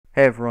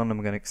Hey everyone,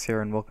 Omogonix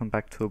here and welcome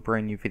back to a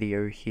brand new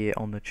video here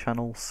on the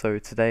channel. So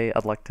today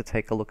I'd like to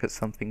take a look at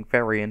something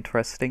very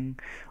interesting.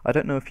 I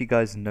don't know if you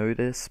guys know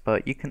this,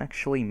 but you can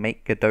actually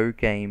make Godot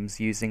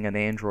games using an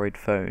Android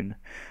phone.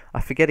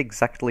 I forget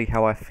exactly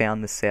how I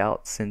found this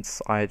out,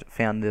 since I'd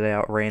found it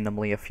out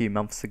randomly a few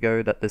months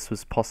ago that this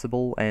was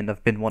possible, and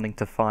I've been wanting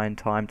to find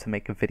time to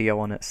make a video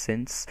on it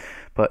since.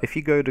 But if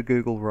you go to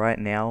Google right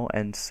now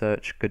and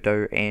search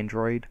Godot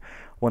Android,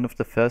 one of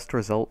the first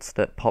results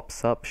that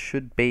pops up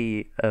should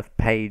be a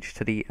page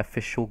to the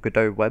official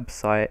Godot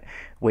website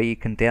where you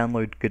can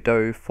download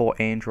Godot for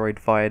Android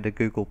via the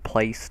Google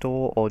Play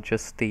Store or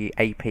just the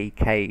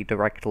APK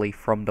directly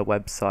from the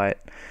website.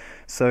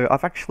 So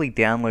I've actually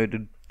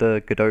downloaded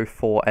the Godot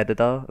 4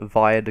 editor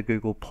via the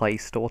Google Play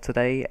Store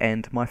today,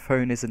 and my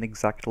phone isn't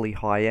exactly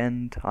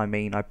high-end. I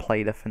mean, I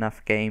play the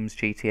FNAF games,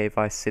 GTA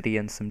Vice City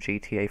and some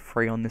GTA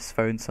 3 on this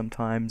phone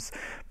sometimes,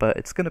 but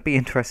it's going to be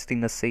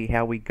interesting to see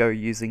how we go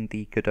using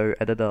the Godot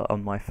editor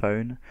on my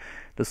phone.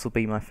 This will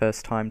be my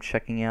first time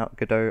checking out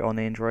Godot on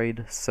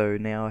Android, so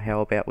now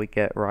how about we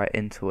get right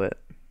into it.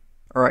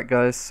 Alright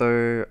guys,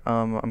 so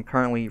I'm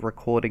currently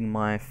recording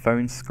my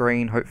phone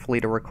screen. Hopefully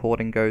the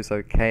recording goes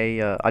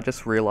okay. I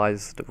just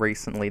realized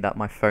recently that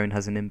my phone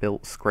has an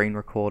inbuilt screen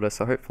recorder,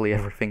 so hopefully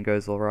everything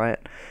goes alright.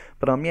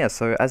 But yeah,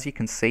 so as you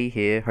can see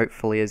here,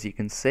 hopefully as you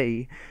can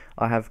see,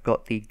 I have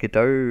got the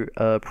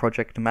Godot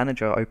project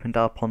manager opened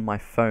up on my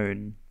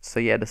phone.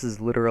 So yeah, this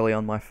is literally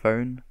on my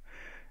phone,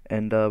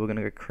 and we're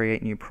gonna go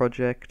create new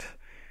project.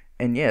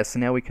 And yeah, so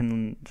now we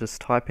can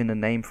just type in a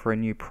name for a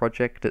new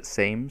project, it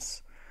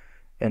seems.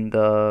 And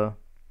well,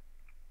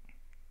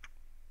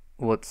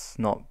 it's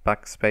not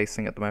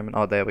backspacing at the moment.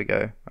 Oh, there we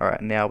go.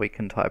 Alright, now we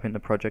can type in the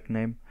project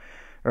name.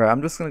 Alright,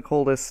 I'm just going to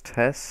call this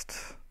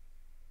test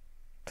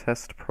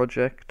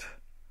project.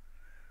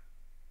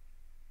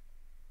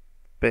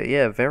 But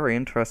yeah, very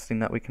interesting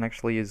that we can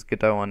actually use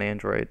Godot on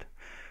Android.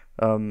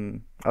 I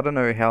don't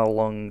know how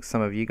long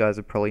some of you guys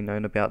have probably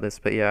known about this,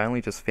 but yeah, I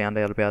only just found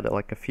out about it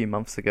like a few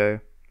months ago.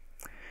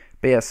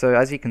 But yeah, so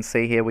as you can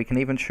see here, we can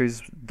even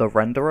choose the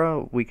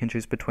renderer. We can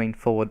choose between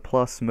forward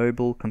plus,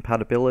 mobile,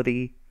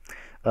 compatibility.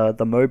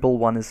 The mobile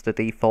one is the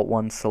default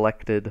one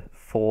selected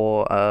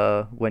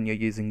for when you're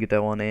using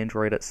Godot on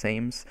Android, it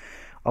seems.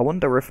 I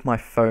wonder if my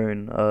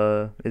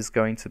phone is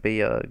going to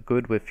be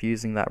good with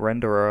using that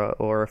renderer,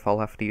 or if I'll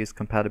have to use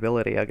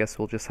compatibility. I guess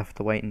we'll just have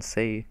to wait and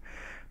see.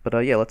 But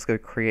yeah, let's go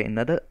create and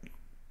edit.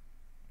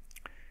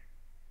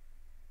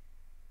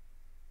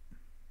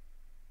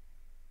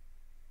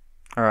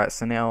 Alright,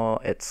 so now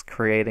it's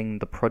creating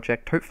the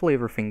project. Hopefully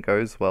everything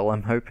goes well.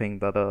 I'm hoping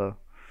that,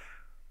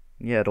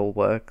 yeah, it all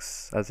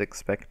works as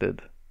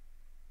expected.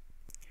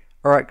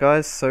 Alright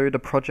guys, so the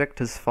project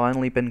has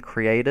finally been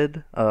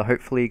created.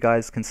 Hopefully you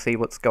guys can see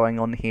what's going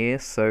on here.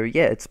 So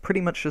yeah, it's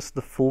pretty much just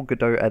the full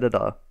Godot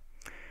editor.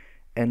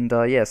 And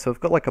yeah, so we've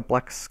got like a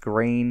black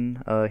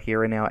screen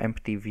here in our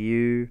empty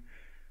view.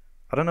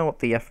 I don't know what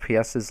the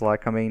FPS is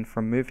like. I mean,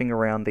 from moving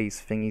around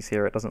these thingies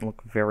here, it doesn't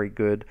look very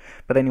good.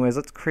 But anyways,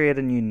 let's create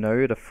a new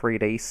node, a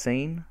 3D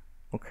scene.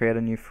 We'll create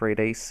a new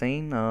 3D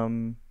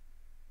scene.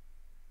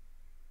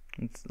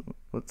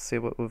 Let's see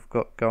what we've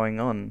got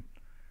going on.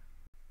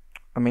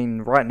 I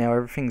mean, right now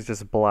everything's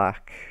just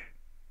black.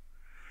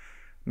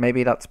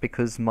 Maybe that's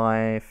because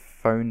my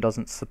phone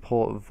doesn't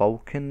support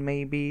Vulkan,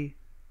 maybe?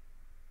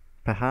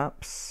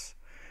 Perhaps?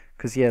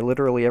 Because yeah,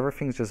 literally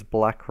everything's just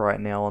black right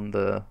now on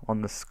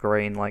the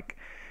screen, like,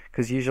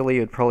 because usually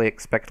you'd probably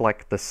expect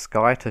like the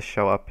sky to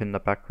show up in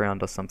the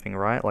background or something,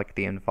 right? Like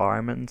the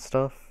environment and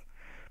stuff.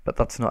 But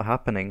that's not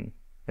happening.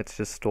 It's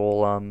just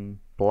all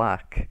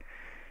black.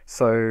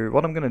 So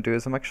what I'm going to do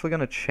is I'm actually going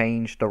to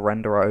change the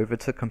renderer over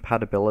to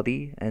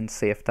compatibility and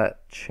see if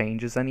that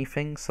changes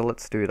anything. So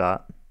let's do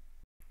that.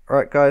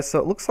 Alright guys, so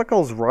it looks like I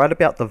was right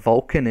about the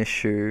Vulkan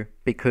issue,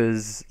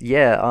 because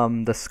yeah,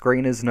 the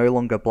screen is no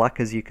longer black,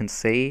 as you can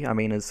see. I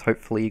mean, as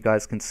hopefully you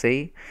guys can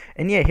see.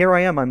 And yeah, here I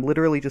am, I'm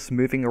literally just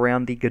moving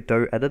around the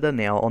Godot editor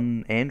now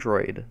on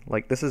Android.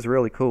 Like, this is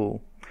really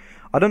cool.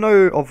 I don't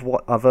know of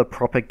what other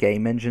proper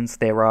game engines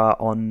there are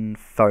on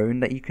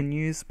phone that you can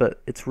use,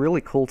 but it's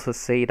really cool to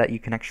see that you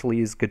can actually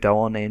use Godot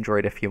on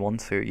Android if you want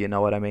to, you know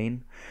what I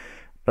mean?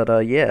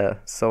 But yeah,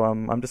 so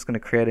I'm just going to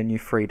create a new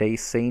 3D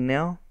scene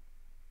now.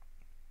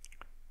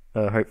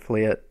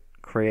 Hopefully it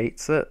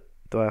creates it.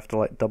 Do I have to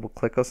like double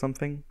click or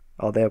something?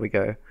 Oh, there we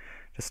go.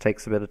 Just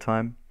takes a bit of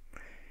time.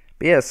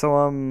 But yeah,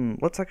 so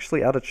let's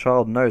actually add a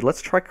child node.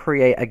 Let's try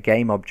create a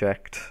game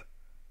object.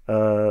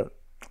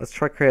 Let's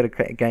try create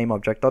a game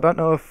object. I don't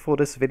know if for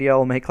this video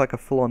I'll make like a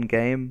full-on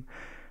game,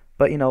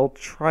 but you know, I'll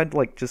try to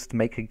like just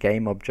make a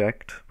game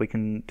object. We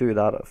can do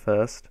that at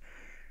first.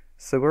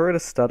 So we're at a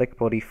static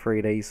body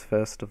 3Ds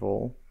first of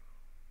all.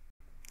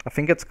 I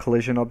think it's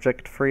collision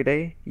object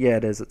 3D. Yeah,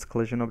 it is. It's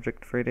collision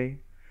object 3D.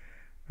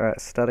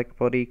 Alright, static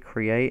body,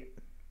 create.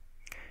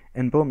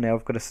 And boom, now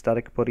I've got a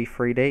static body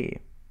 3D.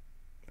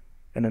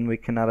 And then we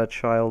can add a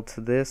child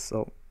to this.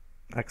 Oh,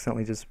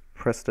 accidentally just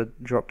pressed a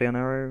drop down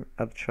arrow.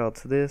 Add a child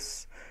to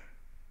this.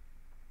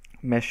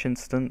 Mesh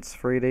instance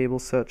 3D will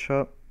search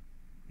up.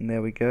 And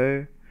there we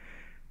go.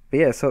 But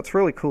yeah, so it's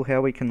really cool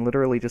how we can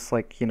literally just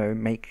like,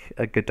 make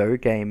a Godot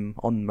game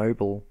on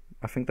mobile.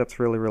 I think that's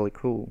really, really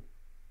cool.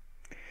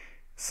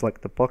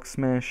 Select the box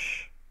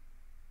mesh,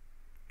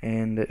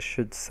 and it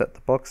should set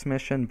the box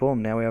mesh, and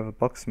boom, now we have a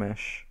box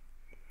mesh.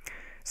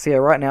 So yeah,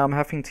 right now I'm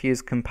having to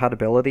use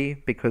compatibility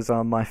because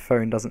my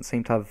phone doesn't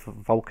seem to have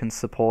Vulkan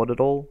support at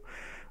all.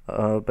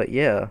 But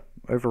yeah,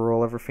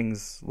 overall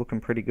everything's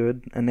looking pretty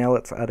good. And now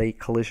let's add a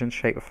collision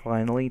shape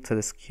finally to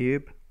this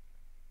cube.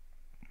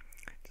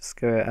 Just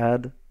go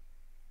add.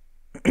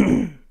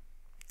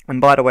 And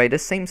by the way,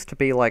 this seems to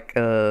be like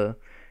Godot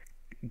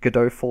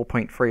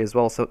 4.3 as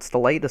well, so it's the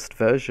latest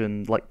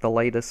version, like the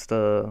latest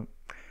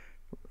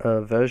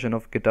version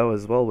of Godot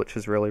as well, which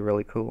is really,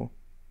 really cool.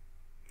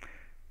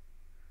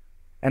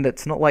 And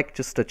it's not like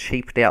just a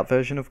cheaped out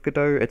version of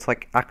Godot, it's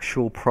like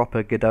actual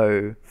proper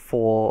Godot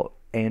for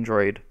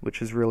Android,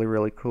 which is really,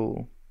 really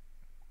cool.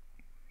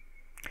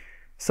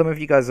 Some of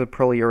you guys have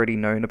probably already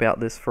known about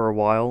this for a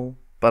while,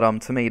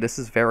 but to me this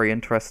is very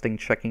interesting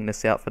checking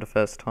this out for the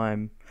first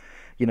time.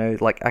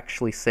 Like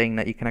actually seeing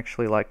that you can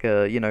actually like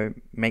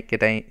make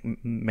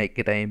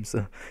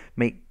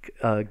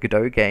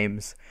Godot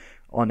games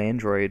on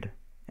Android,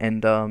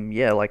 and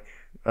yeah, like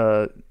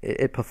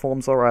it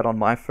performs alright on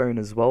my phone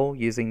as well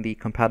using the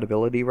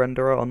compatibility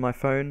renderer on my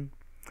phone.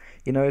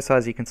 So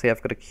as you can see,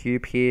 I've got a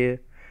cube here,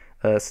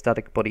 a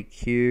static body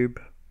cube,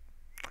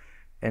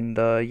 and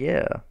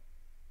yeah,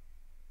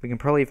 we can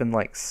probably even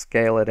like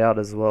scale it out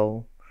as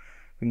well.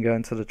 We can go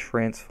into the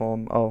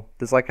transform. Oh,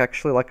 there's like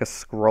actually like a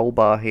scroll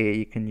bar here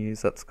you can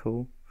use. That's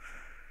cool.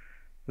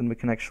 Then we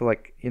can actually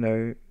like,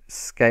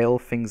 scale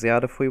things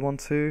out if we want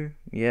to.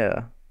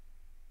 Yeah.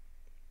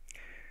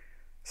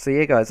 So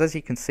yeah, guys, as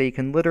you can see, you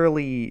can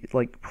literally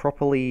like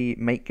properly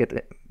make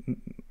it.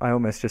 I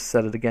almost just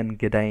said it again,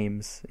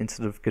 Godames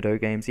instead of Godot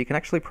games. You can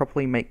actually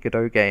properly make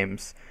Godot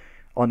games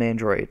on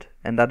Android,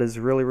 and that is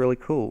really, really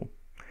cool.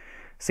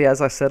 See,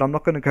 as I said, I'm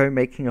not going to go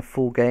making a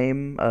full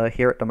game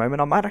here at the moment.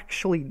 I might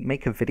actually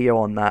make a video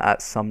on that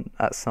at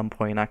some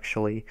point,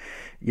 actually.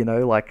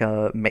 Like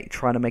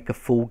trying to make a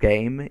full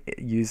game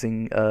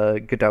using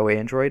Godot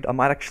Android. I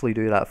might actually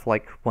do that for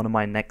like one of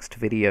my next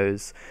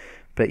videos.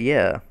 But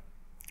yeah.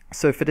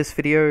 So for this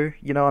video,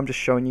 I'm just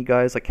showing you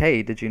guys like,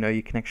 hey, did you know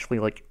you can actually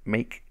like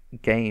make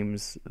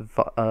games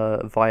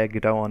via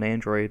Godot on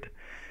Android?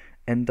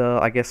 And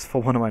I guess for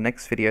one of my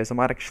next videos, I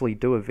might actually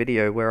do a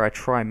video where I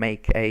try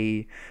make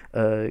a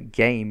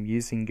game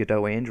using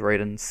Godot Android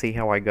and see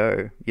how I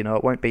go.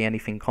 It won't be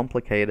anything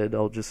complicated.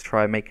 I'll just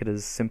try make it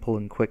as simple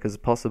and quick as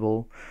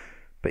possible.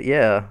 But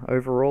yeah,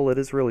 overall, it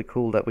is really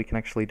cool that we can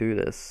actually do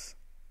this.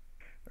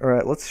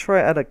 Alright, let's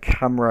try add a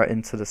camera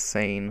into the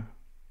scene.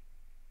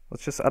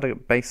 Let's just add a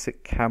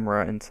basic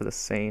camera into the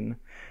scene,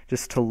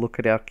 just to look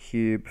at our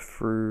cube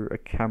through a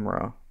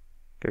camera.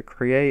 Go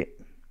create.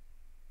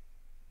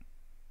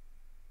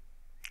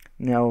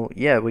 Now,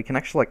 yeah, we can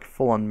actually like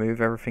full on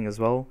move everything as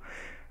well.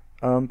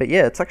 But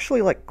yeah, it's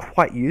actually like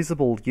quite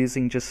usable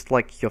using just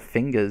like your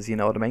fingers, you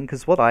know what I mean?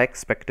 Because what I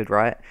expected,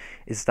 right,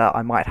 is that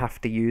I might have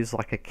to use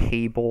like a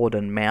keyboard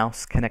and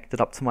mouse connected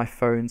up to my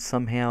phone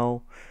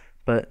somehow.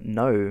 But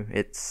no,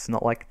 it's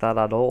not like that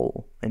at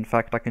all. In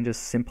fact, I can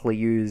just simply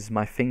use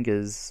my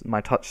fingers,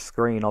 my touch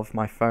screen of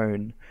my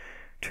phone,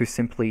 to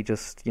simply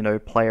just,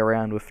 play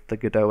around with the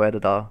Godot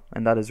editor,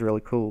 and that is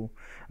really cool.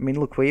 I mean,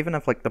 look, we even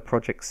have like the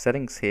project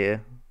settings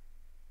here.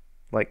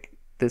 Like,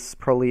 this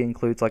probably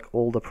includes like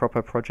all the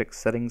proper project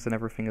settings and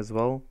everything as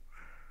well.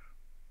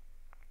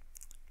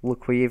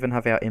 Look, we even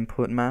have our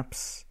input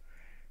maps.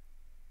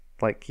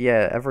 Like,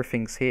 yeah,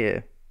 everything's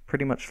here.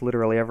 Pretty much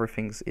literally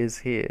everything is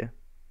here.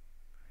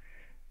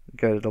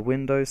 Go to the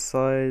window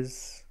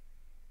size.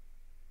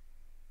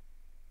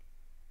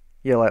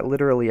 Yeah, like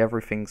literally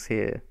everything's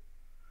here.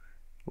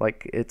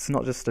 Like, it's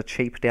not just a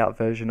cheaped out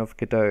version of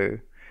Godot.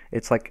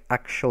 It's like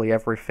actually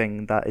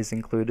everything that is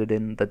included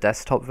in the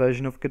desktop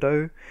version of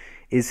Godot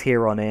is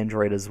here on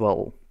Android as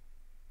well.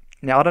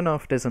 Now, I don't know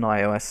if there's an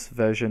iOS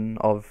version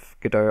of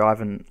Godot. I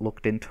haven't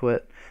looked into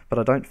it, but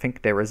I don't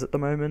think there is at the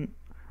moment.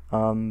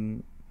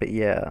 But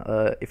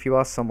yeah, if you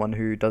are someone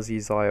who does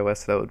use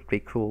iOS, that would be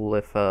cool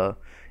if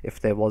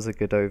there was a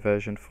Godot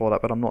version for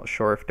that, but I'm not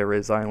sure if there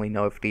is. I only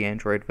know of the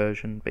Android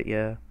version, but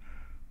yeah.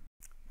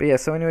 But yeah,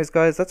 so anyways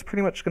guys, that's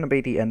pretty much going to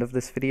be the end of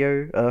this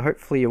video.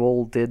 Hopefully you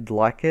all did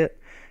like it.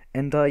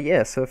 And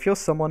yeah, so if you're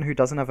someone who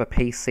doesn't have a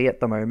PC at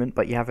the moment,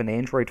 but you have an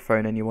Android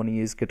phone and you want to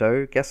use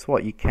Godot, guess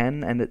what? You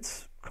can, and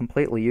it's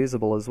completely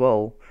usable as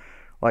well.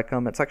 Like,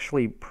 it's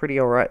actually pretty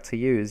alright to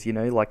use,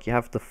 like you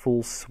have the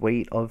full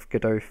suite of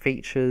Godot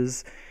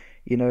features,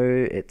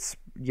 it's,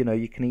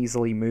 you can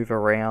easily move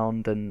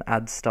around and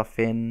add stuff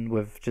in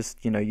with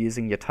just,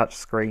 using your touch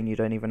screen. You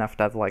don't even have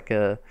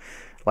to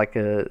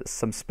have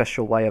some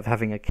special way of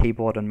having a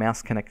keyboard and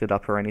mouse connected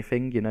up or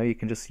anything, you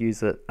can just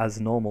use it as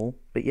normal.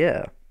 But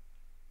yeah.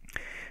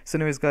 So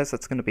anyways guys,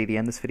 that's going to be the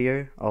end of this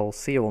video. I'll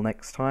see you all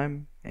next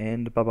time,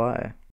 and bye bye.